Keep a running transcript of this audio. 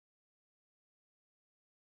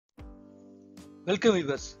Welcome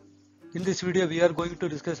viewers. In this video we are going to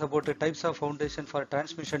discuss about the types of foundation for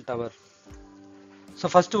transmission tower. So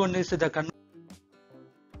first one is the conventional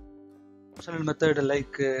method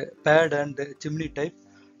like pad and chimney type.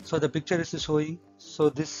 So the picture is showing. So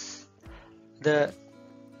the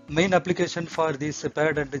main application for this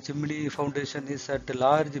pad and chimney foundation is at a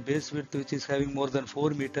large base width which is having more than 4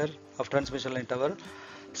 meter of transmission line tower.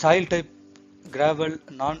 Soil type gravel,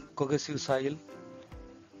 non-cohesive soil.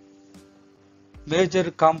 Major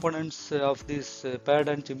components of this pad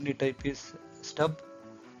and chimney type is stub,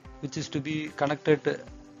 which is to be connected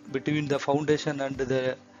between the foundation and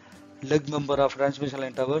the leg member of transmission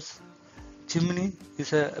line towers. Chimney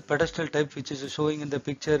is a pedestal type which is showing in the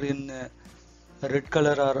picture in red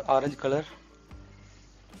color or orange color,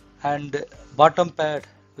 and bottom pad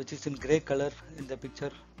which is in gray color in the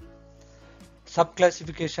picture.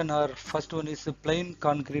 Sub-classification or first one is plain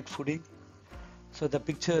concrete footing. So the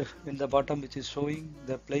picture in the bottom which is showing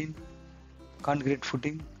the plain concrete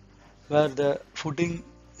footing, where the footing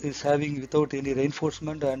is having without any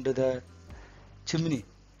reinforcement and the chimney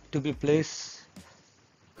to be placed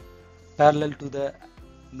parallel to the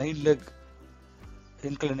main leg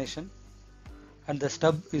inclination, and the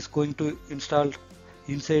stub is going to install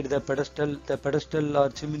inside the pedestal. The pedestal or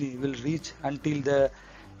chimney will reach until the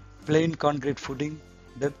plain concrete footing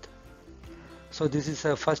depth. So this is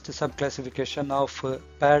a first sub-classification of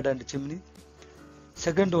pad and chimney.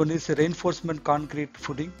 Second one is reinforcement concrete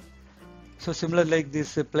footing. So similar like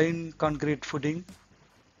this plain concrete footing,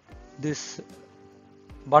 this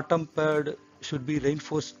bottom pad should be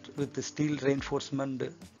reinforced with the steel reinforcement.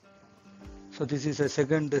 So this is a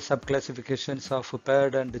second sub-classifications of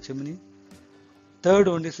pad and chimney. Third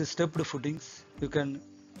one is stepped footings. You can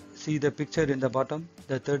see the picture in the bottom,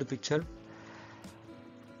 the third picture,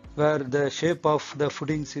 where the shape of the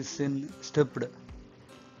footings is in stepped.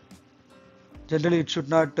 Generally it should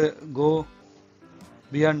not go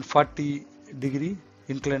beyond 40-degree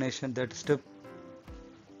inclination, that step.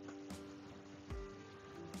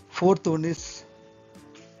 Fourth one is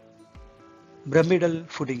pyramidal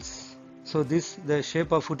footings. So the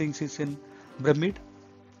shape of footings is in pyramid.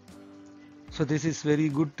 So this is very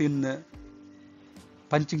good in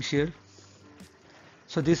punching shear.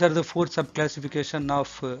 So these are the four sub-classification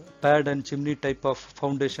of pad and chimney type of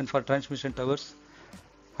foundation for transmission towers.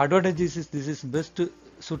 Advantages is this is best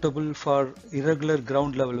suitable for irregular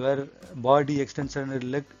ground level where body extension and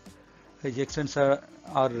leg extension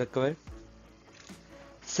are required.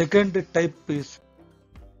 Second type is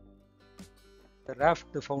the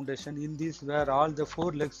raft foundation. In this, where all the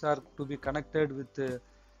four legs are to be connected with the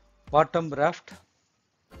bottom raft.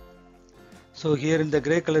 So here in the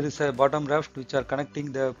gray color is a bottom raft which are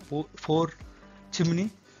connecting the four chimney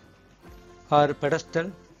or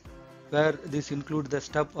pedestal, where this includes the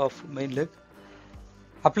stub of main leg.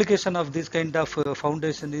 Application of this kind of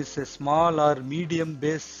foundation is a small or medium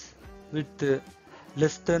base with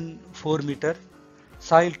less than 4 meter.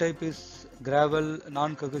 Soil type is gravel,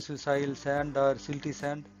 non-cohesive soil, sand or silty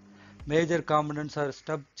sand. Major components are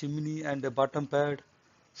stub, chimney and bottom pad.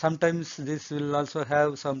 Sometimes this will also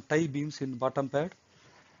have some tie beams in bottom pad.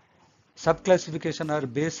 Sub-classification are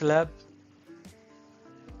base slab,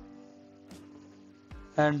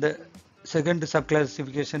 and second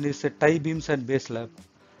sub-classification is tie beams and base slab.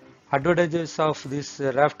 Advantages of this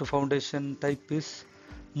raft foundation type is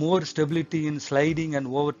more stability in sliding and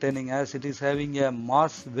overturning, as it is having a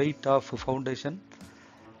mass weight of foundation.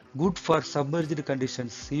 Good for submerged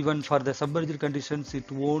conditions. Even for the submerged conditions it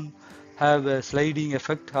won't have a sliding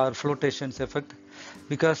effect or flotations effect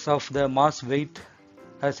because of the mass weight,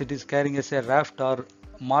 as it is carrying as a raft or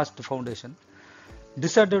mast foundation.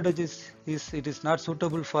 Disadvantages is it is not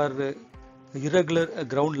suitable for irregular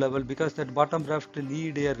ground level because that bottom raft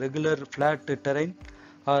need a regular flat terrain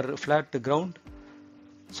or flat ground.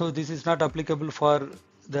 So this is not applicable for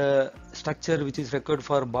the structure which is required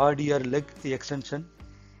for body or leg extension.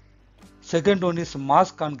 Second one is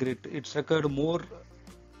mass concrete. It's required more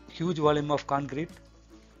huge volume of concrete,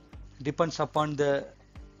 depends upon the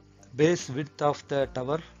base width of the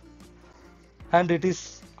tower, and it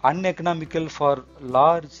is uneconomical for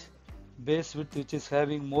large base width which is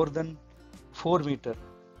having more than 4 meter.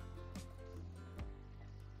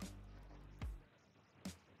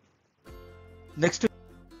 Next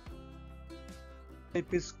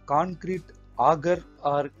type is concrete auger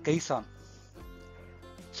or caisson.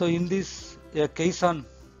 So in this a caisson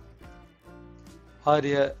or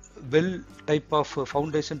a well type of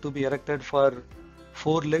foundation to be erected for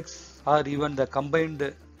 4 legs or even the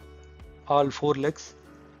combined all 4 legs.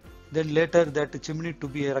 Then later that chimney to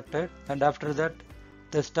be erected, and after that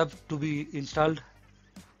the stub to be installed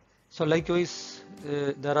So likewise,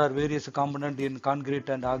 there are various components in concrete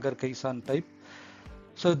and Augur caisson type.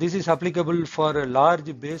 So this is applicable for a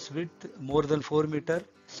large base width more than 4 meter.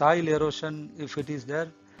 Soil erosion, if it is there,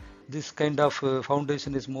 this kind of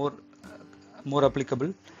foundation is more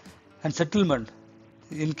applicable. And settlement,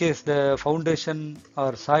 in case the foundation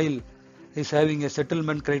or soil is having a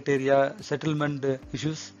settlement criteria, settlement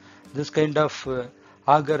issues, this kind of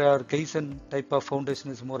Augur or caisson type of foundation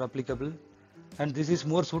is more applicable. And this is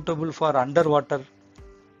more suitable for underwater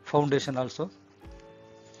foundation also.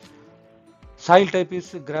 Soil type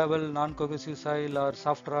is gravel, non-cohesive soil or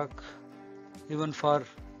soft rock. Even for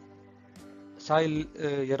soil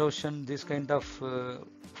erosion, this kind of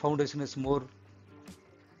foundation is more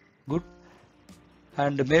good.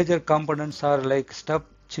 And major components are like step,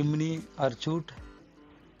 chimney or chute,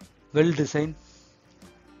 well design.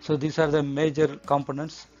 So these are the major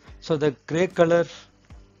components. So the gray color,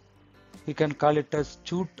 we can call it as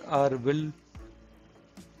chute or well,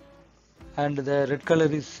 and the red color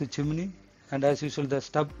is chimney. And as usual, the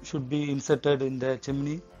stub should be inserted in the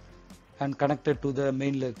chimney and connected to the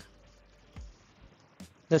main leg.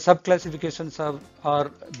 The sub classifications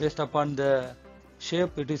are based upon the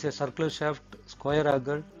shape. It is a circular shaft, square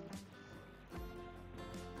auger.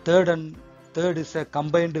 Third is a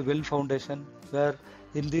combined well foundation, where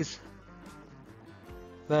in this,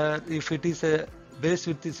 where if it is a base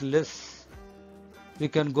width is less, we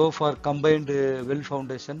can go for combined well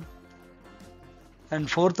foundation. And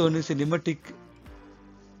fourth one is pneumatic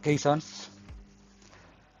caissons.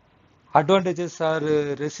 Advantages are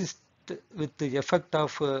resist with the effect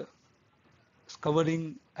of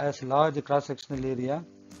covering as large cross-sectional area,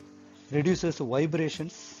 reduces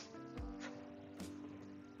vibrations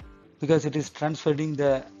because it is transferring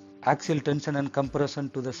the axial tension and compression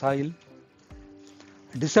to the soil.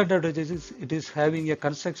 Disadvantages is it is having a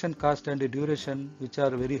construction cost and a duration which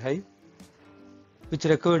are very high, which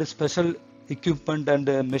required special equipment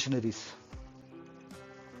and machineries.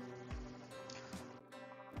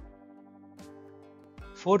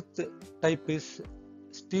 Fourth type is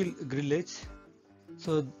steel grillage.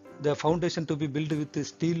 So the foundation to be built with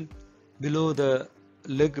steel below the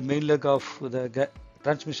main leg of the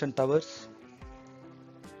transmission towers,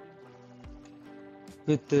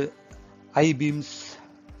 with I-beams,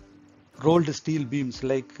 rolled steel beams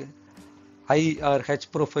like I or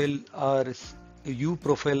H profile or U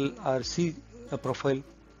profile or C profile.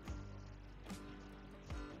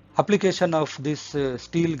 Application of this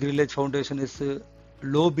steel grillage foundation is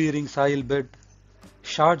low bearing soil bed,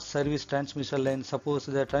 short service transmission line. Suppose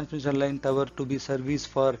the transmission line tower to be serviced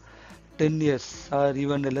for 10 years or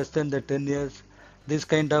even less than the 10 years. This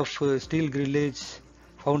kind of steel grillage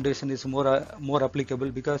foundation is more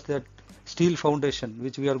applicable, because that steel foundation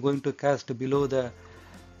which we are going to cast below the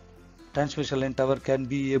transmission line tower can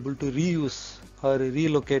be able to reuse or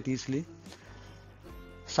relocate easily.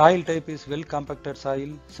 Soil type is well compacted soil.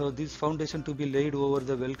 So this foundation to be laid over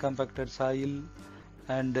the well compacted soil,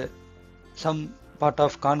 and some part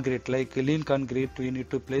of concrete like lean concrete we need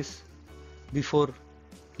to place before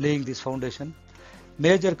laying this foundation.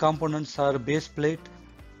 Major components are base plate,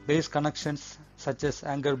 base connections such as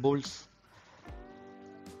anchor bolts,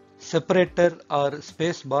 separator or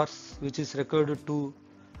space bars which is required to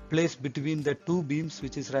place between the two beams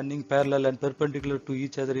which is running parallel and perpendicular to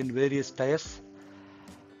each other in various tiers,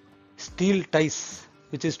 steel ties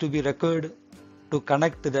which is to be required to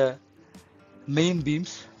connect the main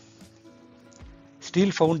beams,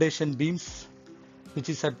 steel foundation beams which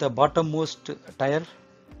is at the bottommost tier,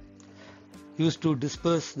 used to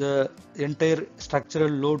disperse the entire structural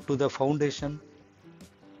load to the foundation,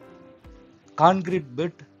 concrete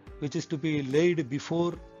bed which is to be laid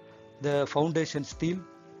before the foundation steel,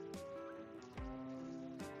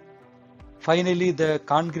 finally the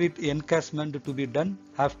concrete encasement to be done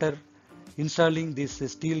after installing this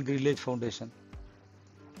steel grillage foundation.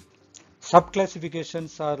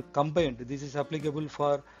 Sub-classifications are combined. This is applicable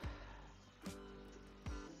for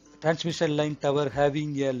transmission line tower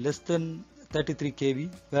having a less than 33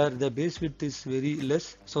 kV, where the base width is very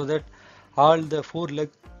less, so that all the four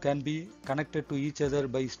legs can be connected to each other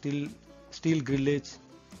by steel grillage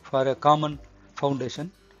for a common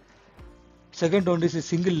foundation. Second one is a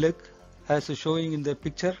single leg, as showing in the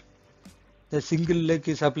picture. The single leg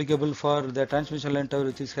is applicable for the transmission line tower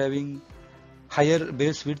which is having higher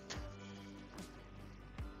base width,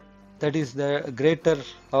 that is the greater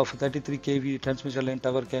of 33 kV transmission line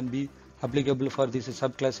tower can be applicable for this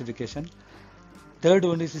sub-classification. Third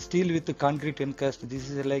one is steel with concrete encast. This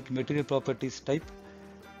is like material properties type.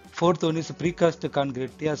 Fourth one is precast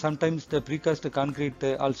concrete. Yeah, sometimes the precast concrete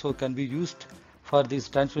also can be used for this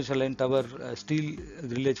transmission line tower steel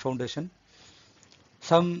grillage foundation.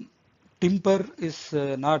 Some timber is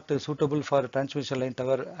not suitable for transmission line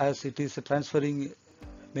tower, as it is transferring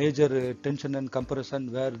major tension and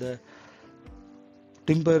compression, where the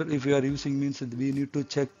timber, if you are using, means we need to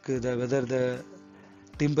check whether the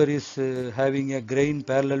timber is having a grain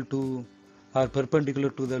parallel to or perpendicular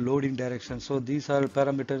to the loading direction. So these are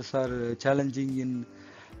parameters are challenging in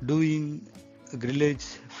doing grillage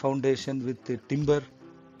foundation with the timber.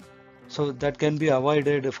 So that can be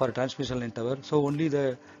avoided for transmission line tower. So only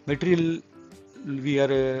the material we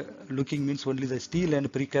are looking, means only the steel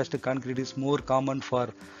and precast concrete is more common for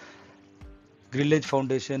grillage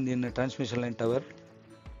foundation in a transmission line tower.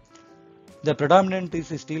 The predominant is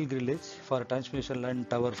steel grillage for transmission line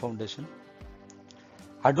tower foundation.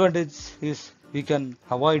 Advantage is we can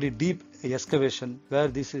avoid deep excavation, where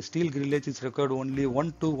this steel grillage is required only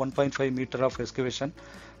 1 to 1.5 meter of excavation,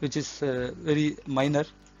 which is very minor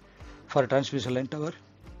for transmission line tower.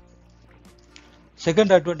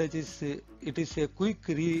 Second advantage is it is a quick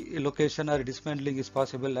relocation or dismantling is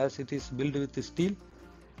possible, as it is built with steel.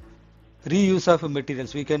 Reuse of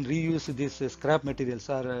materials, we can reuse these scrap materials,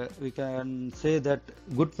 or we can say that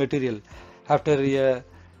good material. After a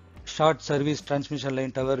short service transmission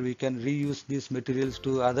line tower, we can reuse these materials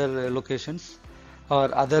to other locations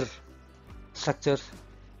or other structures.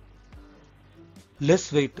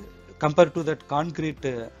 Less weight compared to that concrete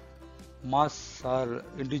mass or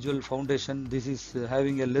individual foundation, this is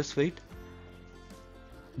having a less weight.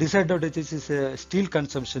 Disadvantages is steel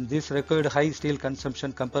consumption. This required high steel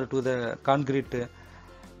consumption compared to the concrete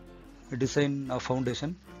design of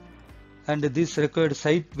foundation, and this required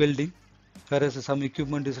site welding, whereas some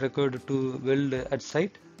equipment is required to weld at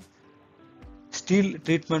site. Steel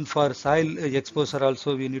treatment for soil exposure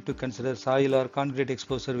also we need to consider. Soil or concrete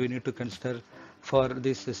exposure we need to consider for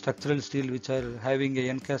this structural steel, which are having a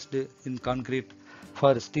encast in concrete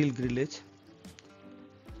for steel grillage.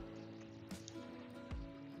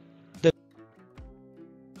 The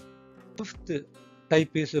fifth type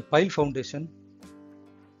is a pile foundation.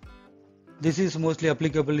 This is mostly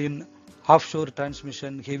applicable in offshore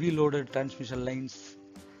transmission, heavy loaded transmission lines.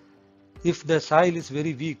 If the soil is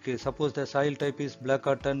very weak, suppose the soil type is black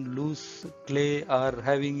cotton, loose clay, or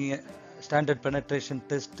having a standard penetration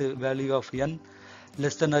test value of N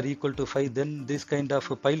less than or equal to 5, then this kind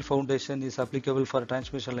of pile foundation is applicable for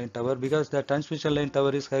transmission line tower, because the transmission line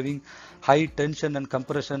tower is having high tension and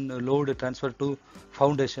compression load transfer to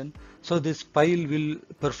foundation. So this pile will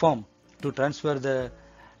perform to transfer the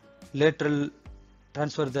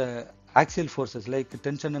axial forces like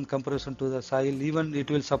tension and compression to the soil. Even it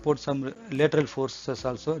will support some lateral forces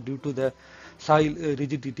also due to the soil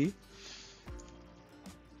rigidity.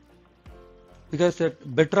 Because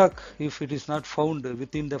that bedrock, if it is not found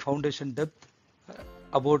within the foundation depth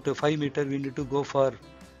about 5 meter, we need to go for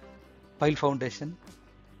pile foundation.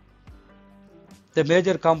 The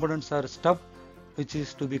major components are stub, which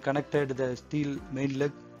is to be connected the steel main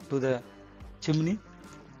leg to the chimney,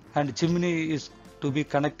 and chimney is to be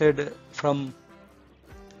connected from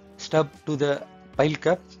stub to the pile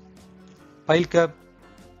cap. Pile cap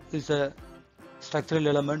is a structural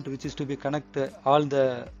element which is to be connected all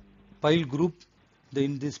the pile group.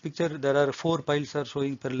 In this picture there are 4 piles are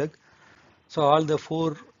showing per leg, so all the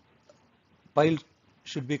 4 piles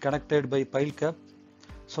should be connected by pile cap,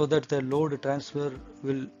 so that the load transfer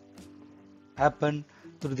will happen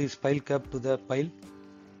through this pile cap to the pile.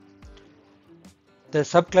 The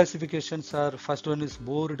sub classifications are: first one is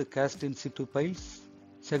bored cast in situ piles,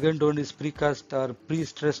 second one is precast or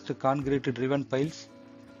pre-stressed concrete driven piles.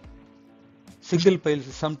 Single piles,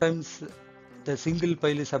 sometimes the single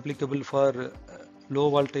pile is applicable for low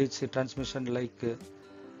voltage transmission like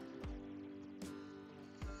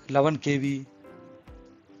 11 kV,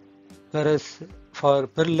 whereas for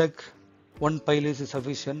per leg 1 pile is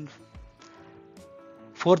sufficient.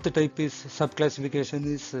 Fourth type is subclassification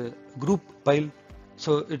is group pile.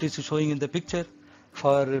 So it is showing in the picture,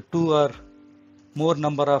 for 2 or more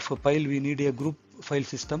number of pile we need a group file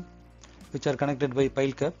system which are connected by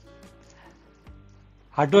pile cap.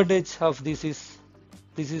 Advantage of this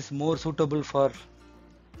is more suitable for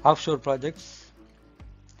offshore projects.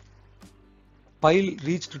 Pile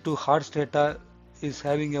reached to hard strata is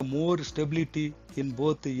having a more stability in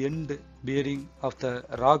both the end bearing of the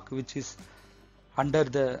rock, which is in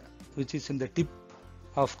the tip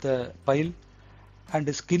of the pile, and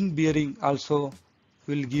the skin bearing also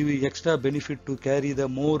will give you extra benefit to carry the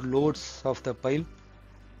more loads of the pile,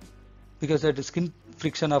 because the skin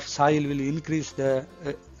friction of soil will increase the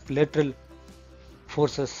lateral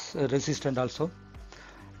forces resistance also.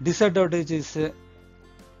 Disadvantage is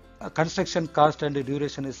construction cost and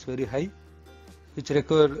duration is very high, which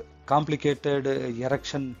require complicated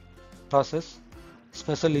erection process,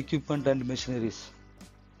 special equipment and machineries.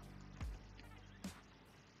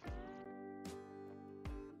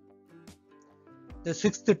 The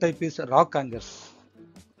sixth type is rock hangers.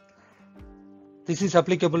 This is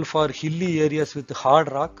applicable for hilly areas with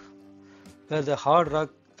hard rock, where the hard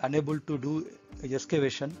rock unable to do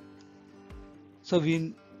excavation. So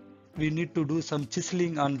we need to do some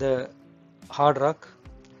chiseling on the hard rock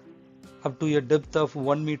up to a depth of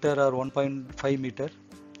 1 meter or 1.5 meter,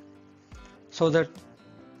 so that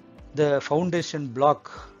the foundation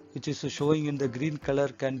block, which is showing in the green color,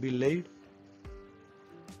 can be laid.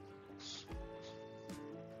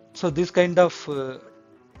 So this kind of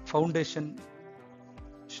foundation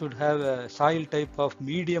should have a soil type of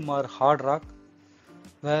medium or hard rock,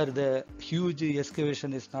 where the huge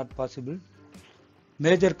excavation is not possible.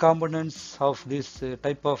 Major components of this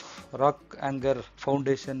type of rock hanger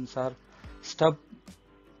foundations are stub,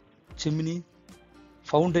 chimney,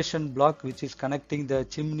 foundation block which is connecting the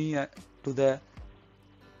chimney to the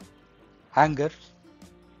hanger,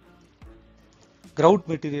 grout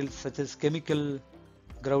materials such as chemical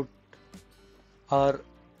grout or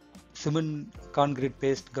cement concrete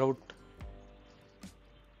paste grout,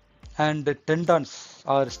 and tendons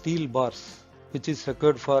or steel bars which is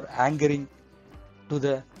required for anchoring to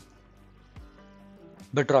the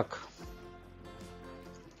bedrock.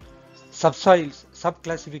 Subsoils,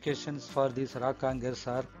 sub-classifications for these rock hangers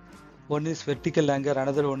are: one is vertical hanger,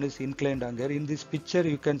 another one is inclined hanger. In this picture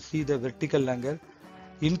you can see the vertical hanger.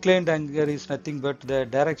 Inclined hanger is nothing but the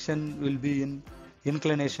direction will be in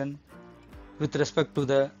inclination with respect to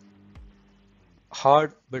the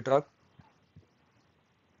hard bedrock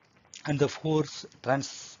and the force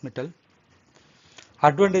transmittal.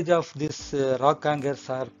 Advantage of this rock hangers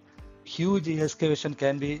are huge excavation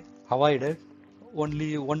can be avoided.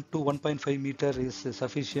 Only 1 to 1.5 meter is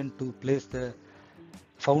sufficient to place the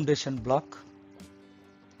foundation block.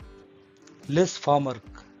 Less formwork.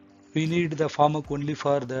 We need the formwork only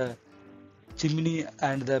for the chimney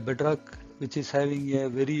and the bedrock, which is having a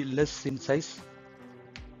very less in size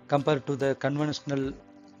compared to the conventional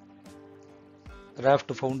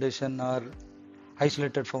raft foundation or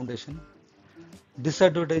isolated foundation.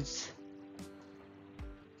 Disadvantage: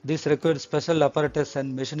 this requires special apparatus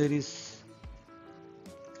and machineries.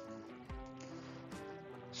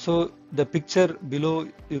 So the picture below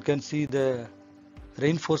you can see the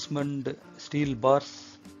reinforcement steel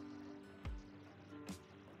bars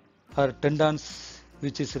or tendons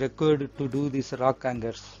which is required to do these rock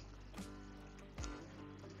hangers.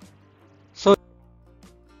 So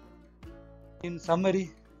in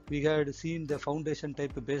summary, we had seen the foundation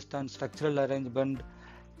type based on structural arrangement,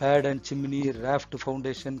 pad and chimney, raft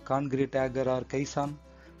foundation, concrete hanger or caisson,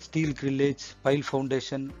 steel grillage, pile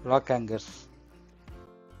foundation, rock hangers.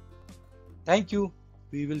 Thank you.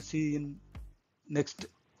 We will see in next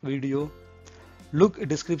video. Look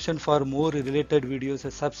description for more related videos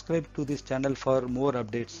and subscribe to this channel for more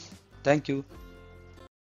updates. Thank you.